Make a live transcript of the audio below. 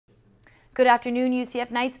Good afternoon, UCF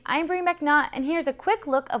Knights. I'm Bree McNaught, and here's a quick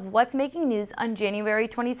look of what's making news on January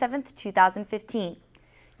 27, 2015.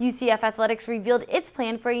 UCF Athletics revealed its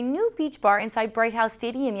plan for a new beach bar inside Bright House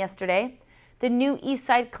Stadium yesterday. The new East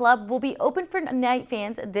Side Club will be open for Knight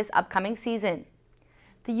fans this upcoming season.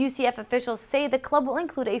 The UCF officials say the club will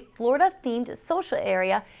include a Florida-themed social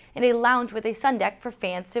area and a lounge with a sun deck for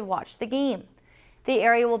fans to watch the game. The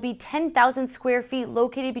area will be 10,000 square feet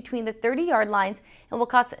located between the 30-yard lines and will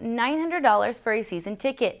cost $900 for a season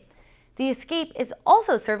ticket. The Escape is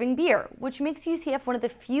also serving beer, which makes UCF one of the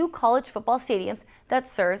few college football stadiums that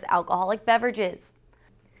serves alcoholic beverages.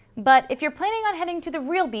 But if you're planning on heading to the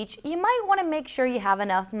real beach, you might want to make sure you have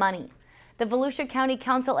enough money. The Volusia County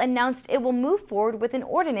Council announced it will move forward with an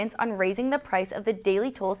ordinance on raising the price of the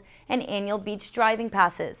daily tolls and annual beach driving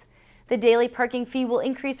passes. The daily parking fee will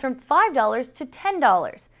increase from $5 to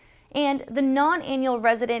 $10, and the non-annual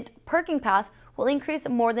resident parking pass will increase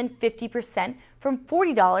more than 50% from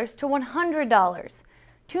 $40 to $100.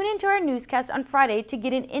 Tune into our newscast on Friday to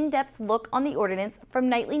get an in-depth look on the ordinance from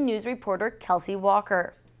nightly news reporter Kelsey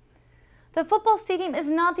Walker. The football stadium is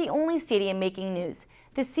not the only stadium making news.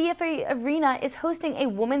 The CFA Arena is hosting a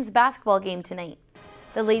women's basketball game tonight.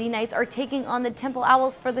 The Lady Knights are taking on the Temple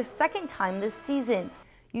Owls for the second time this season.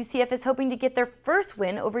 UCF is hoping to get their first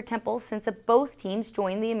win over Temple since both teams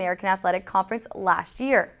joined the American Athletic Conference last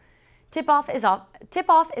year. Tip-off is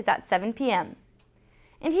at 7 p.m.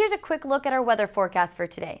 And here's a quick look at our weather forecast for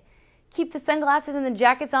today. Keep the sunglasses and the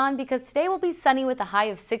jackets on because today will be sunny with a high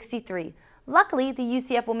of 63. Luckily, the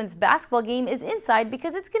UCF women's basketball game is inside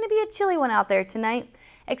because it's going to be a chilly one out there tonight.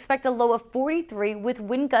 Expect a low of 43 with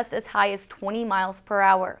wind gusts as high as 20 miles per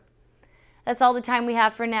hour. That's all the time we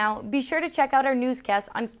have for now. Be sure to check out our newscast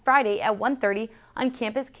on Friday at 1:30 on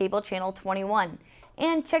Campus Cable Channel 21.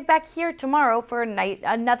 And check back here tomorrow for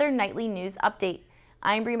another nightly news update.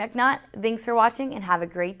 I'm Bree McNaught. Thanks for watching and have a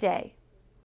great day.